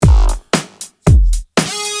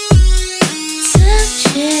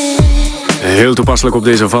Heel toepasselijk op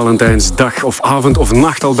deze Valentijnsdag of avond of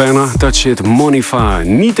nacht al bijna. Touch It, Monifa.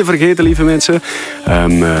 Niet te vergeten, lieve mensen.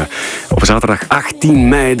 Op zaterdag 18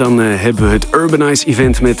 mei dan hebben we het UrbaNice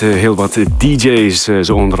event met heel wat DJ's.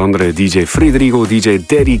 Zo onder andere DJ Federico, DJ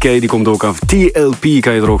Daddy K, die komt ook af. TLP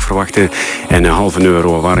kan je er ook verwachten. En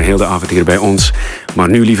 €0,5 waren heel de avond hier bij ons. Maar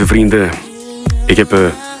nu, lieve vrienden, ik heb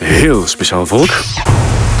heel speciaal volk.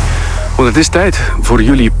 Want het is tijd voor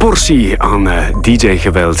jullie portie aan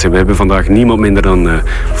DJ-geweld. We hebben vandaag niemand minder dan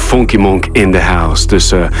Funky Monk in the house.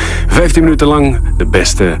 Dus 15 minuten lang de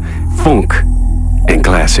beste funk en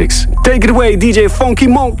classics. Take it away, DJ Funky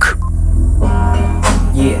Monk.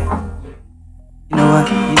 Yeah. You know what?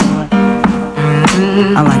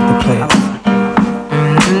 I like to play it.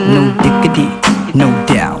 No diggity, no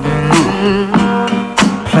doubt.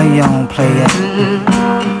 Play on, play it.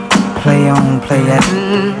 Play on, play it.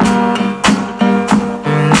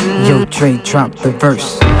 Yo, Dre, drop the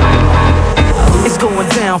verse. It's going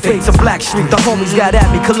down, fades of Black Street. The homies got at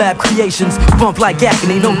me, collab creations. Bump like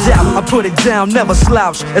acne, no doubt. I put it down, never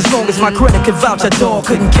slouch. As long as my credit can vouch, a dog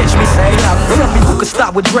couldn't catch me. Say out. Tell me who could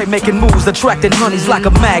stop with Dre making moves, attracting honeys like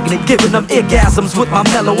a magnet, giving them orgasms with my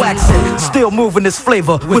mellow accent. Still moving this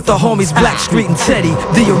flavor with the homies Black Street and Teddy,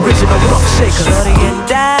 the original rough shakers. Shorty get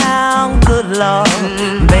down, good lord.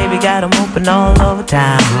 Baby got 'em open all over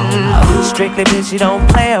town. Strictly bitch, you don't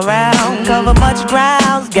play around. Cover much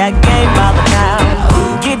grounds, got game by the town.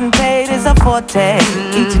 Getting paid is a forte,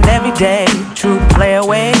 each and every day. True play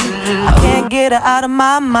away. I can't get her out of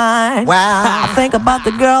my mind. Wow. I think about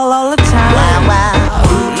the girl all the time.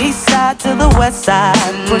 Wow. East side to the west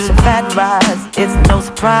side, pushing fat rides, it's no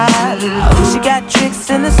surprise. She got tricks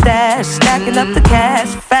in the stash, stacking up the cash,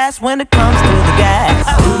 fast when it comes to the gas.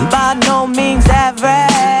 By no means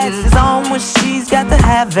average, it's on when she's got to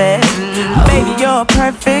have it. Baby, you're a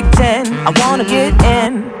perfect 10, I wanna get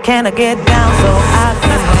in. Can I get down so I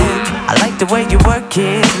can win? I like the way you work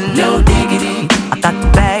it, no diggity. I got to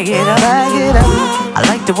bag it up, bag it up. I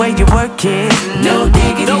like the way you work it, no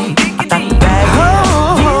diggity. I got to bag it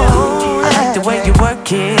up. I like the way you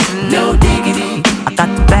work it, no diggity. I got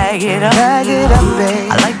to bag it up,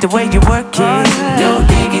 babe. I like the way you work it, no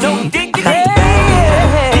diggity. I got to bag it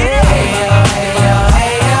up.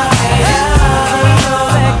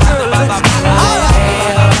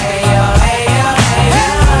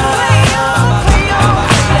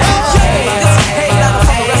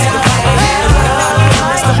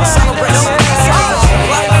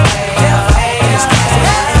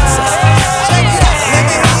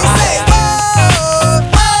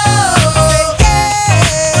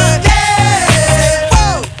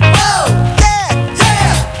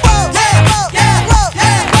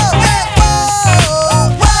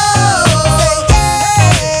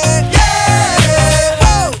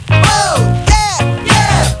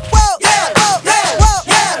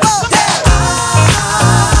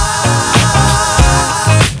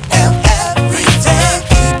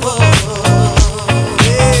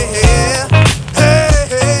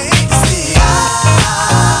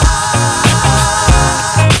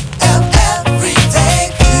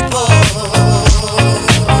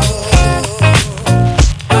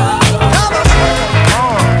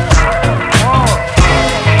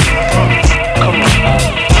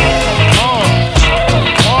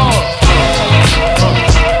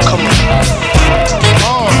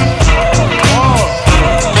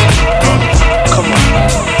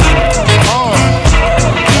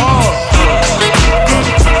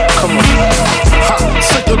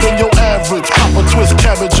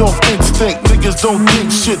 Don't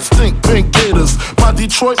think shit, stink pink gators. My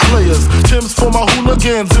Detroit players, Tim's for my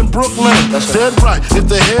hooligans in Brooklyn. Dead right, if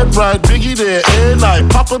the head right, Biggie there every night.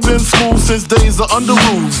 Papa been school since days of under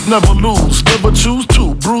rules. Never lose, never choose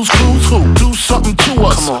to. Bruise, cruise, who? Do something to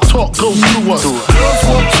us. Talk, go through us. Girls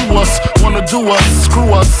want to us, wanna do us,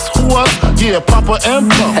 screw us. Who us? Yeah, Papa and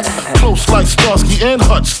Pump. Close like Starsky and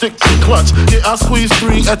Hutch, stick to clutch. Yeah, I squeeze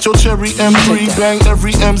 3 at your cherry M3. Bang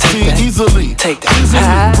every MC easily.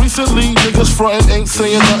 Recently, niggas frontin' ain't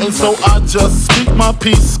saying nothing, so I just speak my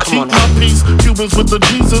peace, keep my peace. Cubans with the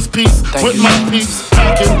Jesus peace, with my peace.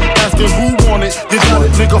 Packing, asking who want it. You got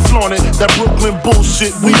it, nigga, flaunt it. That Brooklyn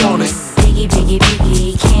bullshit, we on it. Biggie, biggie,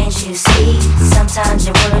 biggie, can't you see? Sometimes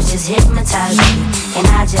your words just hypnotize me, and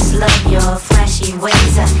I just love your flashy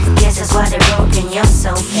ways. I guess that's why they're broken, you're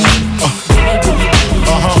so fake. Biggie, biggie,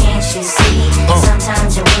 biggie, can't you see?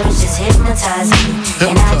 Sometimes your words just hypnotize me,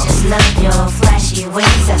 and I just love your flashy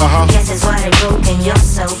ways. I guess that's why they're broken, you're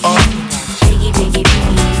so fake. Biggie, biggie,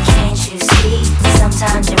 biggie, can't you see?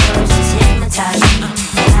 Sometimes your words just hypnotize me,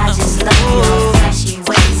 and I just love your flashy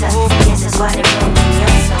ways. I guess that's why they're broken,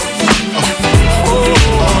 you're so fake.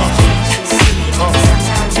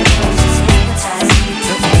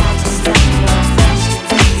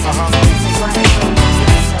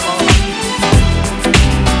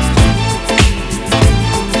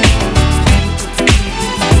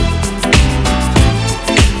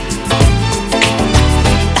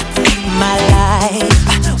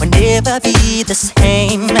 never be the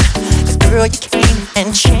same. Cause girl, you came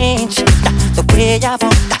and changed the way I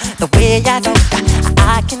walk, the way I talk.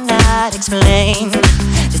 I cannot explain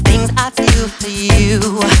the things I feel for you.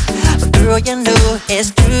 But girl, you know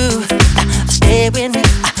it's true. Stay with me,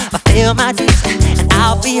 fulfill my dreams, and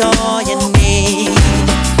I'll be all you need.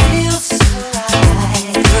 Feels so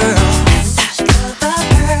right, girl.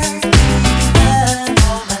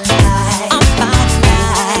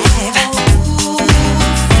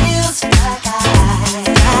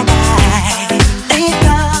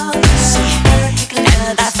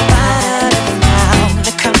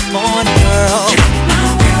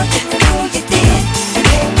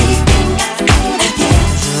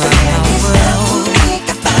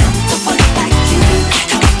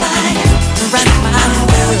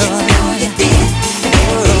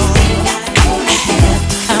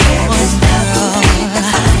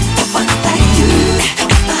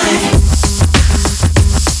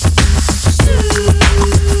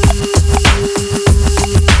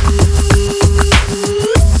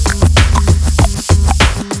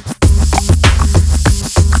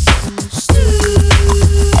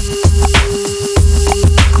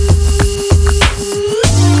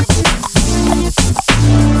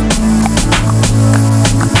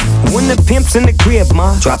 In the crib,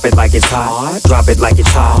 ma. Drop it like it's hot. Drop it like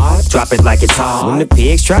it's hot. Drop it like it's hot. When the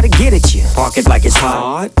pigs try to get at you, park it like it's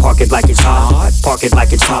hot. Park it like it's hot. Park it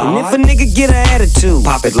like it's hot. And if a nigga get an attitude,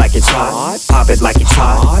 pop it like it's hot. Pop it like it's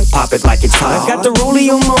hot. Pop it like it's hot. I got the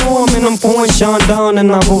rollie on my arm and I'm pouring Sean Don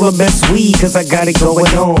and I'm all the best weed cause I got it going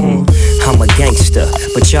on. I'm a gangster,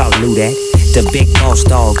 but y'all knew that. The big boss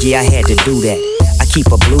dog, yeah, I had to do that. I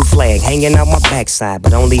keep a blue flag hanging out my backside,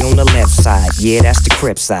 but only on the left side. Yeah, that's the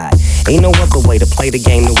Crip side. Ain't no other way to play the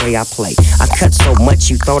game the way I play. I cut so much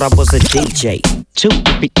you thought I was a DJ. 2,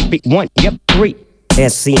 1, yep, 3.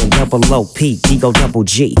 S-C-N-double-O-P,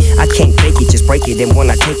 D-O-double-G. I can't fake it, just break it. And when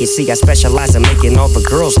I take it, see, I specialize in making all the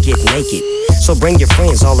girls get naked. So bring your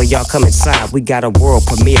friends, all of y'all come inside. We got a world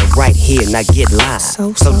premiere right here, now get live.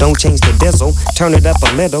 So don't change the diesel, turn it up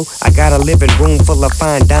a little. I got a living room full of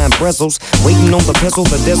fine dime bristles. Waiting on the pistol,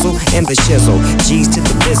 the diesel, and the shizzle. G's to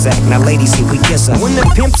the bizac, now ladies, here we kiss her. When the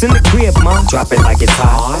pimp's in the crib, ma, drop it like it's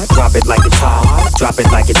hot. Drop it like it's hot. Drop it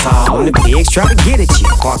like it's hot. When the pigs try to get at you,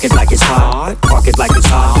 park it like it's hot. Park it like it's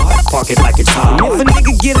hot. Park it like it's hot. And if a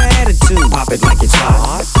nigga get an attitude, pop it like it's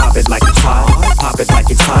hot. Pop it like it's hot. Pop it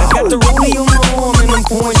like it's hot. I got the rollie on my arm and I'm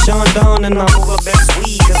pouring Sean Don and I'm all the best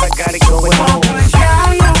weed cause I got it going on.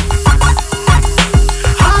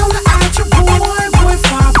 Holla at your boy,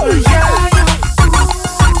 Papa, yeah.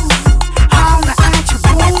 Holla at your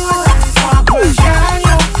boy, Papa, yeah.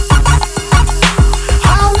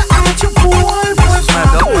 Holla at your boy,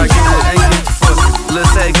 Papa, yeah.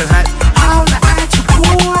 Zekerheid. Holla at your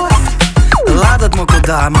boy. Laat het mokkel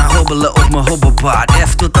daar maar hobbelen op mijn hobbelpaard.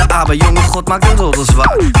 F tot de A, jonge god maakt de roddel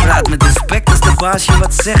zwaar. Praat met respect als de baasje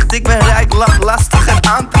wat zegt. Ik ben rijk, lach, lastig en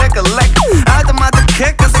aantrekken lek. Uitermate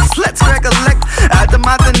gek als ik sletscracker lek.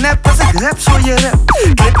 Uitermate nep als ik rap zo je rap.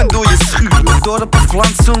 Klippen door je schuur, dorp of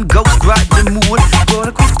plantsoen. Ghost ride de moer,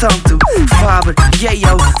 dorp of tante. Faber,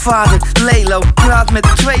 Jeo, vader, Lelo. Praat met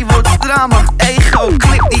 2 woorden drama, ego.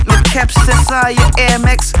 Klip niet met caps en saaie Air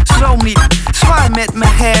Max. Schroom niet, zwaai met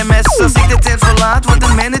mijn Hermes. Als ik de tent verlaat, wordt de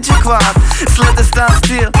manager kwaad. Sletten staan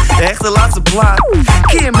stil, echt de laatste plaat.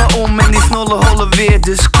 Keer me om en die snolle hollen weer.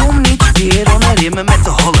 Dus kom niet weer onderin met de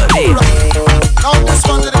holle weer. Now this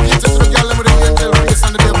one dedicated to the girl with the angel face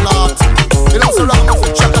and the devil heart. You don't surround me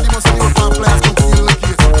with track and you must see your fan players come to the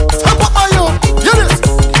location. Step up my yo, hear this.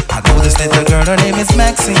 I know this little girl, her name is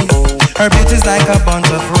Maxine. Her beauty's like a bunch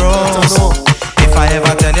of roses. If I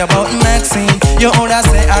ever tell you about Maxine, you older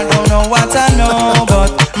say I don't know what I know,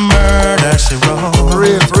 but murder she wrote.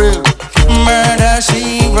 Real. Murder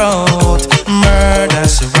she wrote. Murder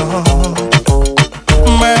she wrote.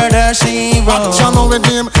 Murder she wrote. What you know with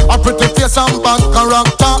him? A pretty face and bad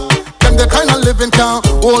character. Them the kind of living can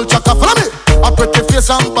hold chaka. Follow me. A pretty face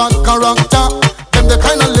and bad character. Them the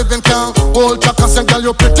kind of living can hold chaka. Say girl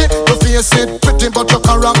you pretty, your face it pretty, but your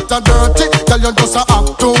character dirty. Girl you just a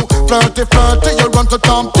act too flirty. You run to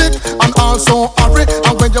Tom Dick and also hurry.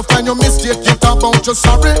 And when you find your mistake, you talk about you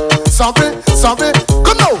sorry.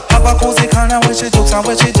 Come now. Have a cozy corner where she jokes and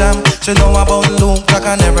where she jam. She know about Luke like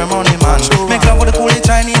an every morning man. Make love with the coolie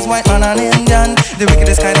Chinese, white man and Indian. The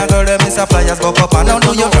wickedest kind of girl that Mr. Flyers go up and down.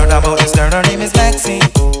 Know you heard about this girl, her name is Maxine.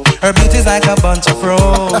 Her beauty's like a bunch of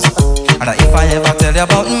roses. And if I ever tell you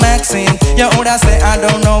about Maxine, you would say I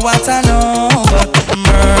don't know what I know, but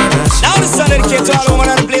murder she now this is dedicated to all women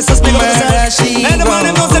and the places big up yourself. Let the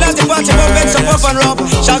man know say that the party go vex up and rough.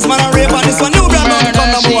 Shanks man and rape and this one new brand now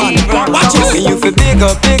become number 1. Watch Me you fi big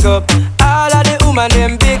up, big up. All of the woman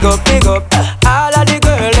them big up, big up. All of the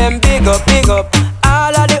girl them big up, big up.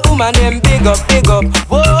 All of the woman them big up, big up.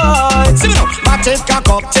 Whoa. See me now, back it cock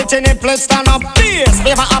up, titty nipple stand up. Fierce,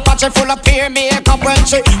 favor Apache full of peer makeup when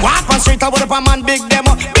she walk on street. I would up a man big them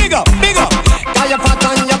up, big up, big up. Girl you fat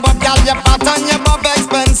on your butt, girl you fat on your butt,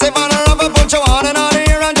 expensive and a rubber put you on and out of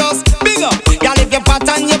here and just big up. Girl if you fat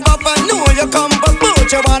on your butt, I know you come but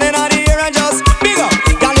put you on and out of here and just big up.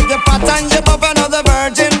 Girl if you fat on your butt, another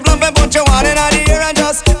virgin plump and put you on and out of here and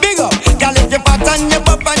just big up. Girl if you fat on your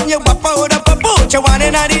butt and you wap out up, put you on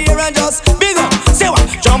and out of here and just big up. Say what?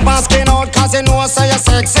 Jump and skin out cause you know so you're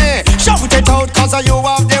sexy. Shout it out cause you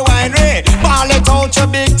have the winery. Ball it out you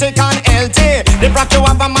big thick and healthy. The brack you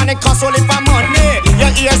have a man it cost only for money.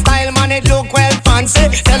 Your hairstyle man it look well fancy.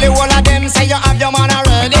 Tell you all of them say you have your man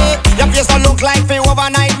already. Your face don't look like the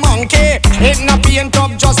overnight monkey. It not paint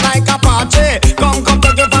up just like a party. Come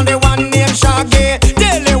take it from the one named Shaggy.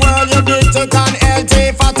 Tell the world you big thick and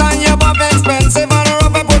healthy. Fat and your buff expensive and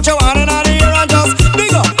rubber put you on and out of here and just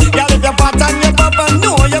big up. Girl if you fat and your buff and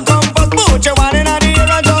know you come first put you on and out of here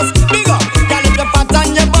and just big up. Girl if you fat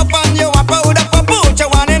and your buff and you wap out up put you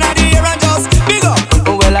on and out of here and just big up.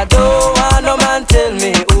 Well I don't want no man tell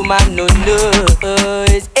me woman no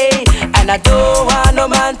knows, eh? And I don't want no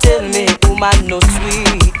man tell me woman no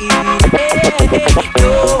sweet, eh?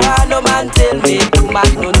 Don't want no man tell me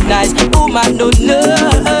woman no nice, woman no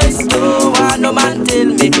nice. Don't want no man tell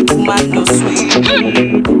me woman no sweet.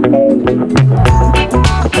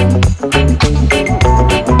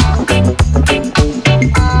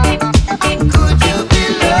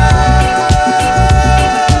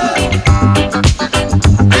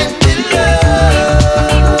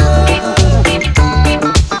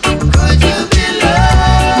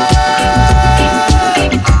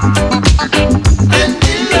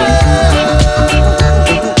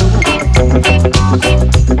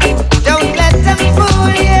 Don't let them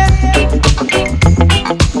fool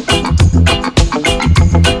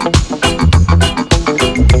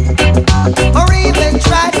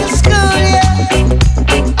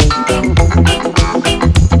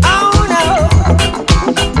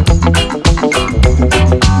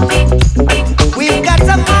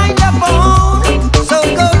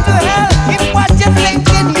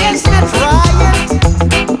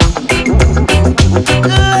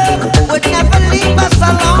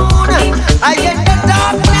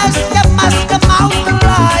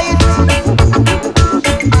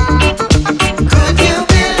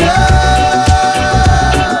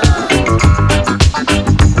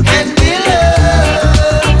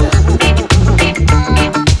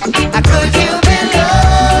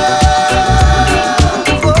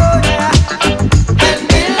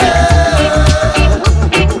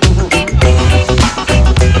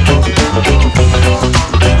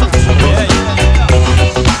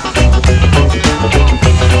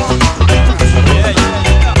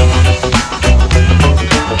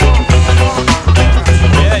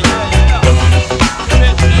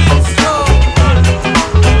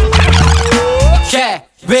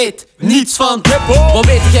weet niets van hip-hop. Wat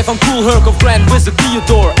weet jij van Cool Herc of Grand Wizard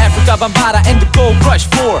Theodore, Africa Bambaataa en de Cold Crush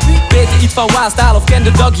 4? Weet je iets van Waasdaal of ken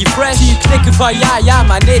de Dougie Fresh? Zie je knikken van ja,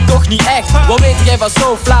 maar nee toch niet echt. Wat weet jij van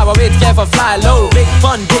Soulfly, wat weet jij van Fly Low? Big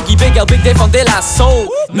Pun, Biggie, Big L, Big Day van De La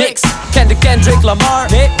Soul. Mix, ken de Kendrick Lamar?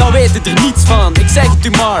 Nee, dan weet je er niets van, ik zeg het u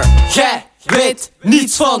maar. Jij weet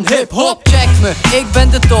niets van hip-hop. Check me, ik ben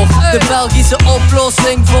de toch. De Belgische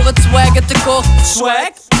oplossing voor het swaggen tekort. Swag?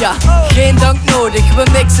 Ja, geen dank nodig. We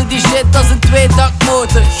mixen die shit als een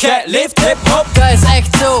tweetaktmotor. Jij leeft hip-hop? Dat is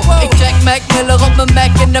echt zo. Ik check Mac Miller op mijn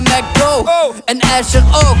Mac in de Mac Go. En Asher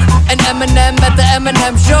ook. En Eminem met de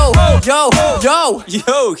Eminem Show. Yo,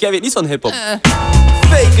 jij weet niets van hip-hop.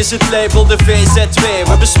 Fake is het label, de VZW.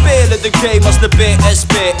 We bespelen de game als de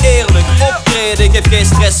PSP. Eerlijk optreden, geef geen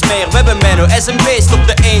stress meer. We hebben Menno, SMB's op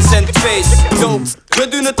de 1 en 2's. Yo, we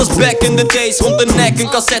doen het als back in the days. Rond de nek, een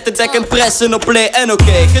cassettedek en pressen op play. En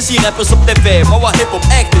oké, je ziet rappers op tv. Maar wat hip-hop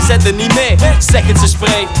echt is, zet er niet mee. Zeg het ze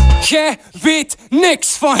spray. Jij weet niks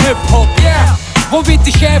van hip-hop, yeah. Wat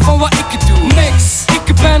weet jij van wat ik doe? Niks.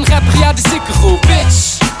 Ik ben rapper, ja, de Ziggo,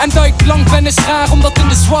 bitch. En dat ik blank ben is raar, omdat in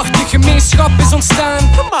de zwarte gemeenschap is ontstaan.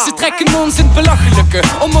 Ze trekken ons in het belachelijke,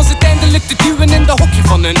 om ons uiteindelijk te duwen in dat hokje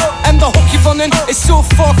van hun. En dat hokje van hun is zo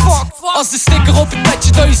fuck. Als de sticker op het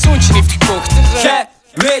petje dat je zoontje heeft gekocht. Jij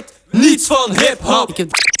weet niets van hip-hop.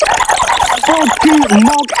 Funky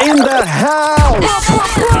Monk in the house.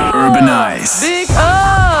 UrbaNice. Big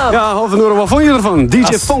up! Ja, halve euro, wat vond je ervan?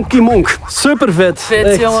 DJ Funky Monk. Super vet.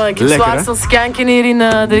 Vet, jongen. Ik heb zwaar staan skanken hier in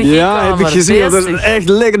de regiekamer. Ja, heb ik gezien. Dat is echt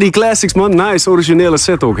lekker, die classics, man. Nice, originele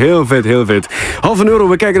set ook. Heel vet, heel vet. Halve euro,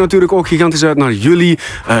 we kijken natuurlijk ook gigantisch uit naar jullie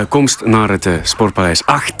komst naar het Sportpaleis.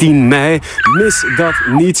 18 mei, mis dat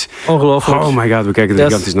niet. Ongelooflijk. Oh my god, we kijken er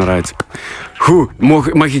gigantisch naar uit. Goed,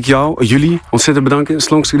 mag ik jullie ontzettend bedanken.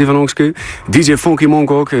 Slongske van Ongske. DJ Funky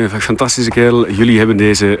Monk ook, fantastische kerel. Jullie hebben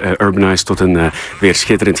deze UrbaNice tot een weer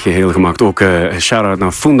schitterend geheel gemaakt. Ook shout-out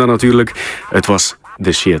naar Funda natuurlijk. Het was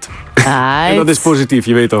de shit. En dat is positief,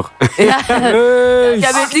 je weet toch? Ja,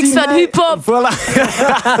 jij weet niks van hip-hop. Voilà.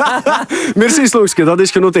 Merci Slongske, dat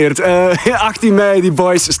is genoteerd. 18 mei, die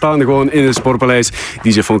boys staan gewoon in het Sportpaleis.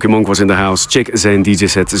 DJ Funky Monk was in de house. Check zijn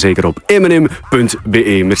DJ-set zeker op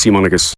eminem.be. Merci mannetjes.